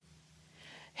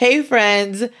Hey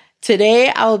friends, today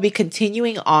I will be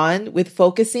continuing on with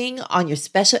focusing on your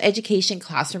special education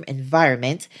classroom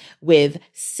environment with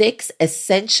 6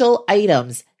 essential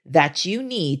items that you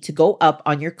need to go up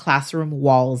on your classroom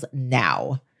walls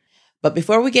now. But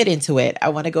before we get into it, I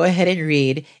want to go ahead and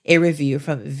read a review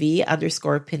from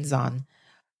V_Pinzon.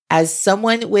 As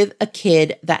someone with a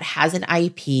kid that has an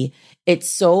IEP, it's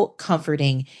so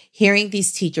comforting hearing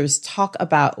these teachers talk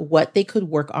about what they could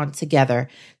work on together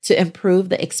to improve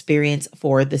the experience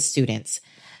for the students.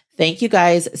 Thank you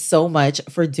guys so much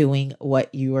for doing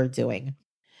what you are doing.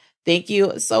 Thank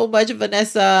you so much,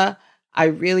 Vanessa. I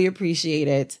really appreciate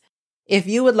it. If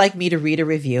you would like me to read a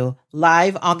review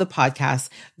live on the podcast,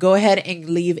 go ahead and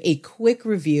leave a quick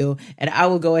review and I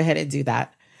will go ahead and do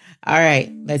that. All right,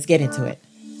 let's get into it.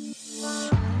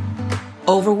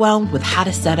 Overwhelmed with how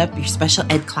to set up your special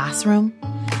ed classroom?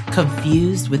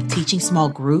 Confused with teaching small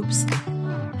groups?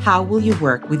 How will you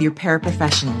work with your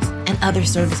paraprofessionals and other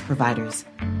service providers?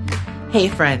 Hey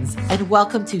friends, and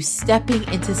welcome to Stepping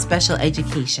into Special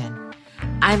Education.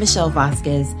 I'm Michelle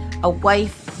Vasquez, a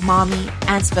wife, mommy,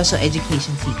 and special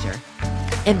education teacher.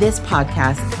 In this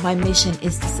podcast, my mission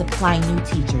is to supply new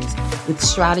teachers with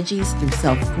strategies through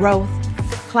self-growth,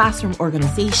 classroom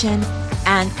organization,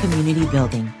 and community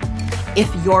building. If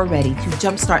you're ready to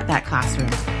jumpstart that classroom,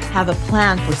 have a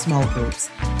plan for small groups,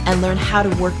 and learn how to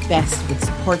work best with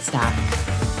support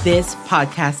staff, this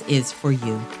podcast is for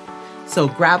you. So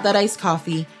grab that iced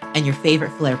coffee and your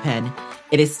favorite Flair pen.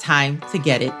 It is time to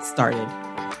get it started.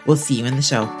 We'll see you in the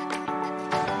show.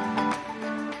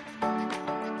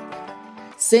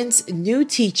 Since new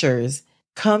teachers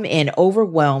come in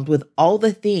overwhelmed with all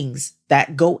the things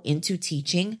that go into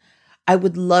teaching, I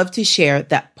would love to share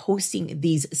that posting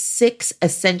these 6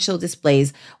 essential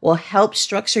displays will help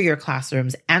structure your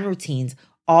classrooms and routines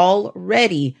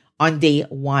already on day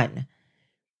 1.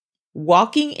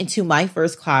 Walking into my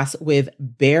first class with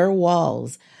bare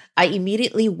walls, I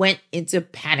immediately went into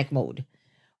panic mode.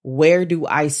 Where do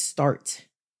I start?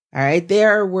 All right,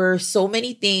 there were so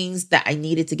many things that I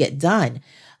needed to get done.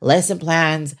 Lesson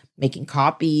plans, making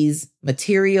copies,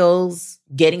 materials,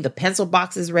 getting the pencil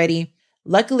boxes ready.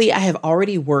 Luckily, I have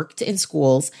already worked in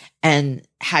schools and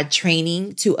had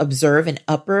training to observe an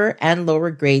upper and lower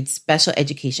grade special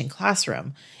education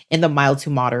classroom in the mild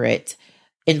to moderate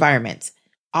environment.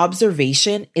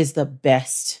 Observation is the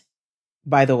best,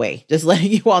 by the way, just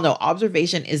letting you all know,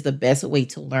 observation is the best way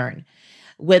to learn.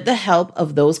 With the help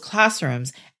of those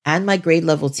classrooms and my grade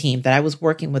level team that I was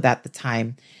working with at the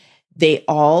time, it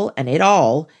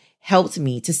all helped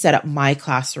me to set up my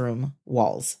classroom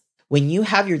walls. When you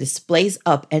have your displays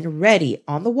up and ready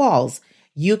on the walls,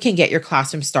 you can get your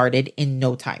classroom started in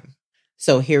no time.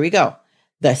 So here we go.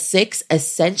 The 6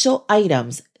 essential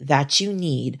items that you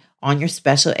need on your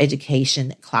special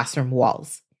education classroom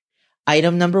walls.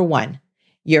 Item number 1,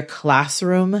 your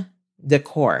classroom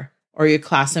decor or your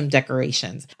classroom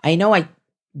decorations. I know I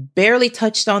barely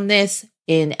touched on this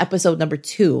in episode number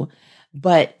 2,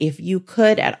 but if you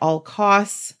could at all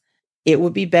costs, it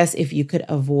would be best if you could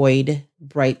avoid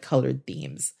bright colored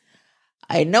themes.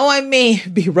 I know I may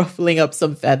be ruffling up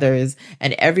some feathers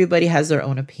and everybody has their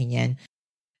own opinion.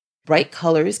 Bright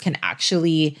colors can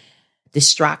actually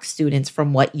distract students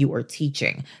from what you are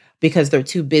teaching because they're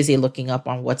too busy looking up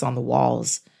on what's on the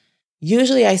walls.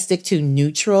 Usually I stick to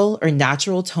neutral or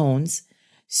natural tones,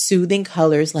 soothing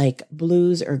colors like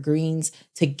blues or greens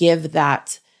to give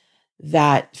that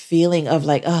feeling of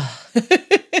like,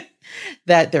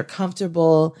 that they're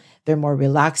comfortable, they're more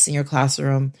relaxed in your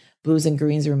classroom. Blues and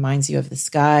greens reminds you of the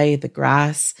sky, the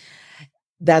grass.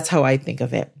 That's how I think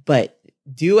of it, but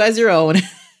do as your own.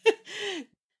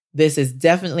 This is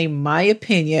definitely my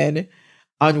opinion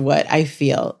on what I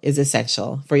feel is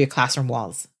essential for your classroom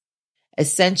walls.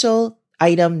 Essential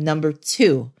item number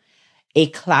 2, a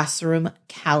classroom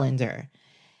calendar.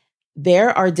 There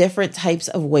are different types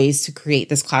of ways to create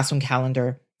this classroom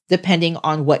calendar depending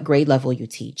on what grade level you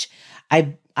teach.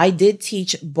 I did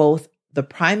teach both the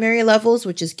primary levels,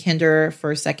 which is kinder,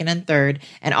 1st, 2nd, and 3rd,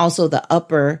 and also the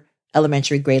upper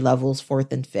elementary grade levels,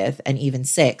 4th and 5th, and even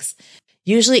 6th.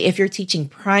 Usually, if you're teaching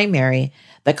primary,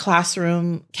 the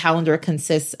classroom calendar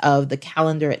consists of the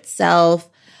calendar itself,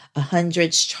 a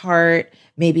hundreds chart,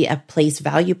 maybe a place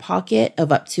value pocket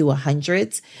of up to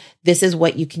 100s. This is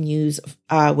what you can use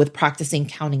with practicing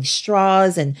counting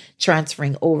straws and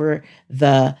transferring over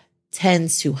the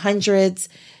 10s to 100s.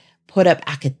 Put up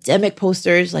academic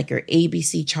posters like your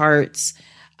ABC charts,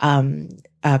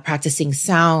 practicing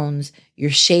sounds, your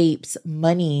shapes,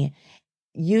 money.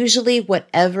 Usually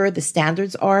whatever the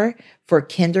standards are for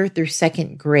kinder through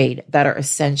 2nd grade that are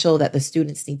essential that the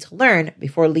students need to learn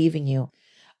before leaving you.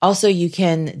 Also, you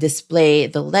can display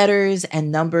the letters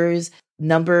and numbers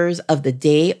of the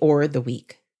day or the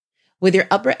week. With your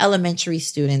upper elementary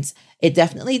students, it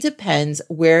definitely depends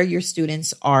where your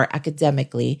students are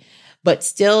academically, but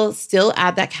still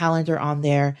add that calendar on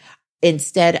there.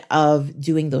 Instead of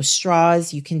doing those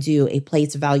straws, you can do a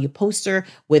place value poster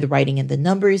with writing in the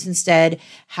numbers instead,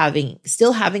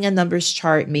 still having a numbers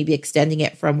chart, maybe extending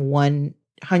it from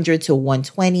 100 to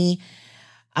 120.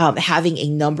 Having a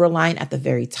number line at the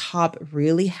very top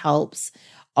really helps.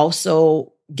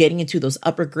 Also, getting into those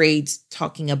upper grades,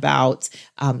 talking about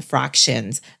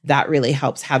fractions, that really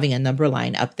helps, having a number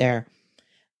line up there.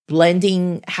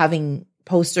 Blending, having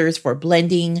posters for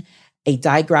blending, a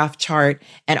digraph chart,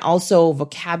 and also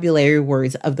vocabulary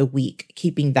words of the week.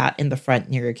 Keeping that in the front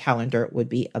near your calendar would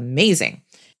be amazing.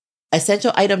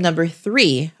 Essential item number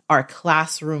 3 are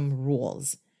classroom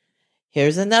rules.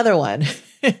 Here's another one.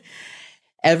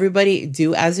 Everybody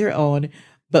do as your own.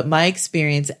 But my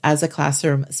experience as a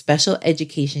classroom special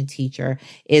education teacher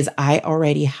is I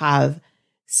already have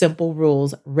simple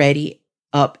rules ready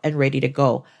to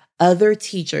go. Other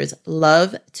teachers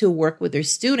love to work with their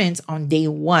students on day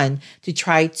 1 to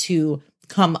try to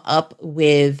come up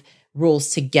with rules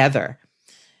together.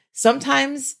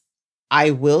 Sometimes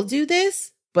I will do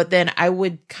this, but then I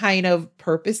would kind of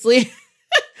purposely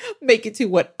make it to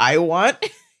what I want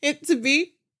it to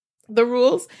be. The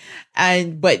rules,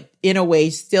 but in a way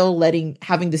still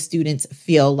having the students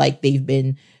feel like they've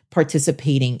been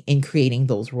participating in creating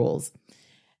those rules.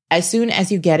 As soon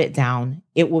as you get it down,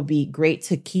 it will be great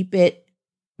to keep it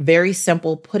very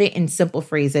simple, put it in simple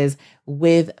phrases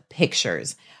with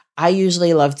pictures. I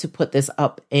usually love to put this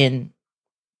up in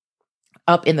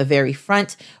the very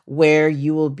front where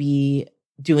you will be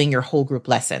doing your whole group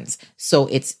lessons. So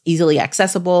it's easily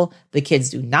accessible. The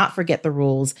kids do not forget the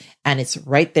rules, and it's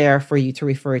right there for you to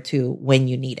refer to when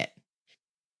you need it.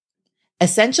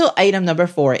 Essential item number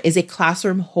 4 is a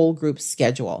classroom whole group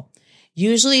schedule.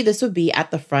 Usually this would be at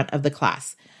the front of the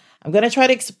class. I'm going to try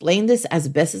to explain this as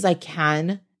best as I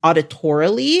can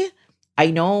auditorily. I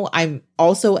know I'm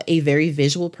also a very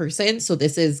visual person, so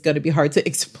this is going to be hard to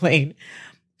explain.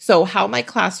 So how my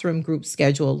classroom group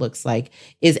schedule looks like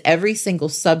is every single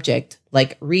subject,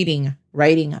 like reading,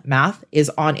 writing, math,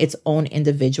 is on its own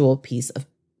individual piece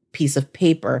of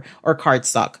paper or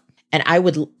cardstock. And I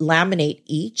would laminate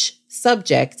each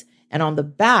subject, and on the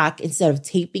back, instead of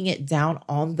taping it down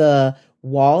on the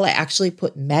wall, I actually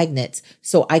put magnets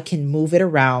so I can move it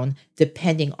around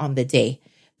depending on the day,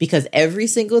 because every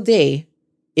single day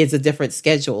is a different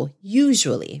schedule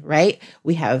usually, right?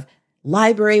 We have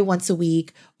library once a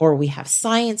week, or we have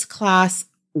science class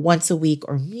once a week,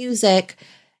 or music.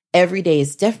 Every day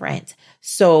is different.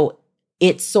 So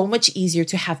it's so much easier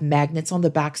to have magnets on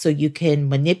the back so you can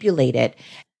manipulate it.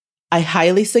 I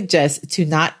highly suggest to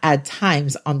not add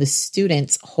times on the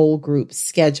student's whole group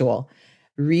schedule.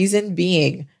 Reason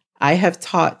being, I have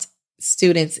taught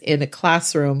students in a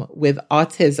classroom with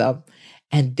autism,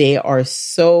 and they are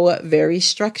so very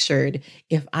structured.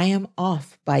 If I am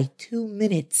off by 2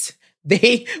 minutes,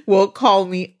 they will call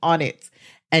me on it,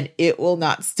 and it will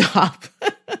not stop.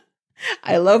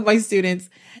 I love my students,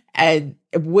 and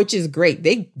which is great.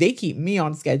 They keep me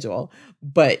on schedule,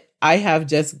 but I have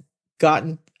just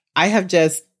gone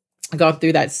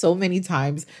through that so many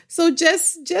times. So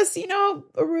just just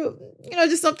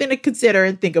something to consider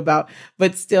and think about.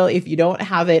 But still, if you don't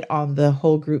have it on the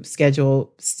whole group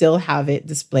schedule, still have it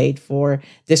displayed for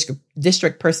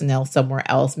district personnel somewhere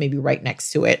else, maybe right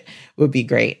next to it would be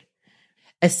great.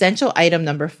 Essential item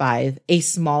number 5, a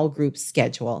small group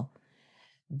schedule.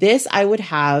 This I would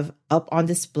have up on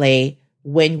display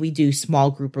when we do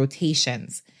small group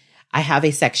rotations. I have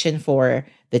a section for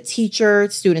the teacher,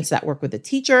 students that work with the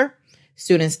teacher,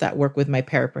 students that work with my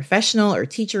paraprofessional or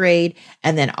teacher aide,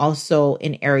 and then also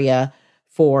an area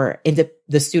for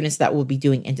the students that will be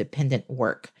doing independent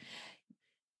work.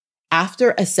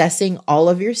 After assessing all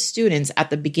of your students at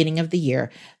the beginning of the year,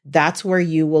 that's where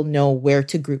you will know where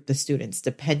to group the students,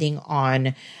 depending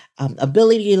on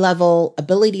ability level,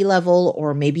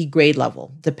 or maybe grade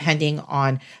level, depending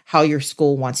on how your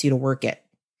school wants you to work it.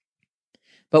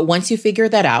 But once you figure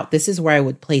that out, this is where I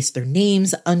would place their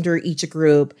names under each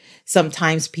group.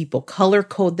 Sometimes people color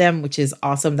code them, which is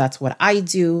awesome. That's what I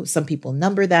do. Some people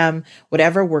number them,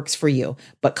 whatever works for you.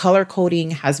 But color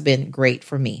coding has been great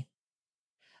for me.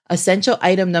 Essential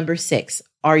item number 6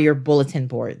 are your bulletin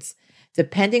boards.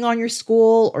 Depending on your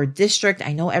school or district,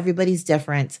 I know everybody's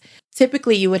different.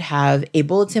 Typically, you would have a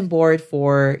bulletin board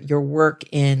for your work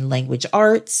in language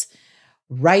arts,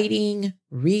 writing,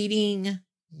 reading,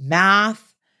 math,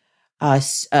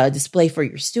 display for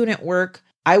your student work,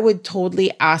 I would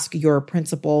totally ask your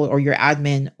principal or your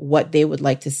admin what they would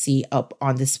like to see up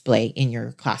on display in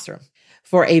your classroom.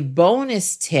 For a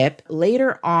bonus tip,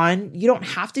 later on, you don't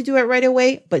have to do it right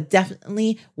away, but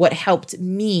definitely what helped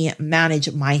me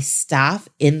manage my staff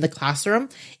in the classroom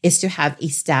is to have a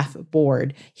staff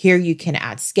board. Here you can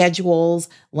add schedules,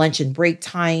 lunch and break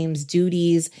times,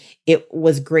 duties. It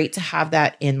was great to have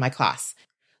that in my class.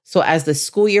 So as the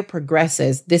school year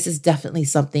progresses, this is definitely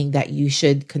something that you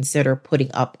should consider putting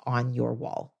up on your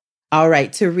wall. All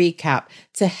right, to recap,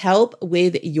 to help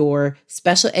with your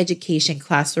special education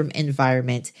classroom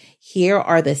environment, here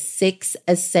are the 6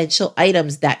 essential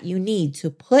items that you need to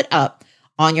put up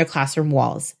on your classroom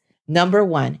walls. Number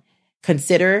 1,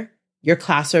 consider your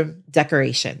classroom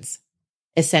decorations.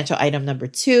 Essential item number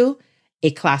 2,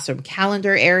 a classroom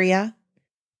calendar area.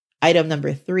 Item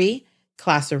number 3,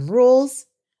 classroom rules.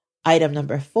 Item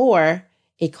number 4,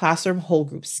 a classroom whole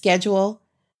group schedule.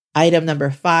 Item number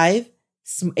 5,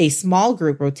 a small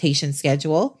group rotation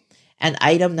schedule. And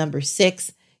item number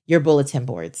 6, your bulletin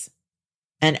boards.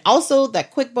 And also that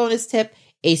quick bonus tip,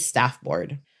 a staff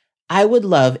board. I would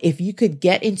love if you could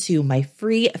get into my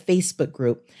free Facebook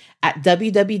group at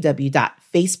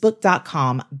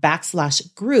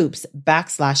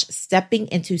www.facebook.com/groups/stepping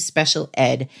into special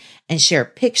ed and share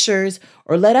pictures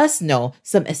or let us know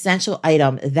some essential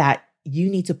item that you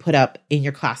need to put up in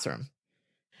your classroom.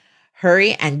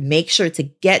 Hurry and make sure to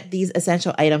get these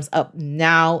essential items up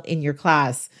now in your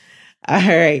class. All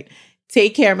right.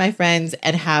 Take care, my friends,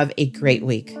 and have a great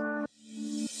week.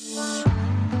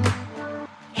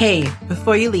 Hey,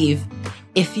 before you leave,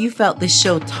 if you felt this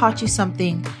show taught you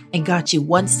something and got you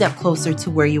one step closer to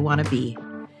where you want to be,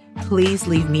 please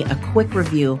leave me a quick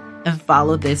review and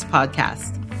follow this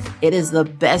podcast. It is the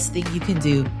best thing you can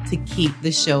do to keep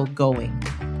the show going.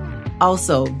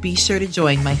 Also, be sure to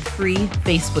join my free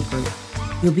Facebook group.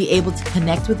 You'll be able to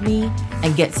connect with me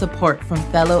and get support from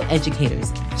fellow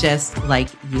educators just like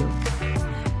you.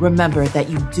 Remember that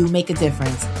you do make a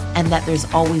difference and that there's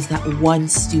always that one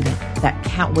student that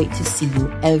can't wait to see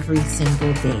you every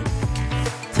single day.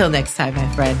 Till next time, my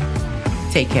friend,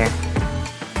 take care.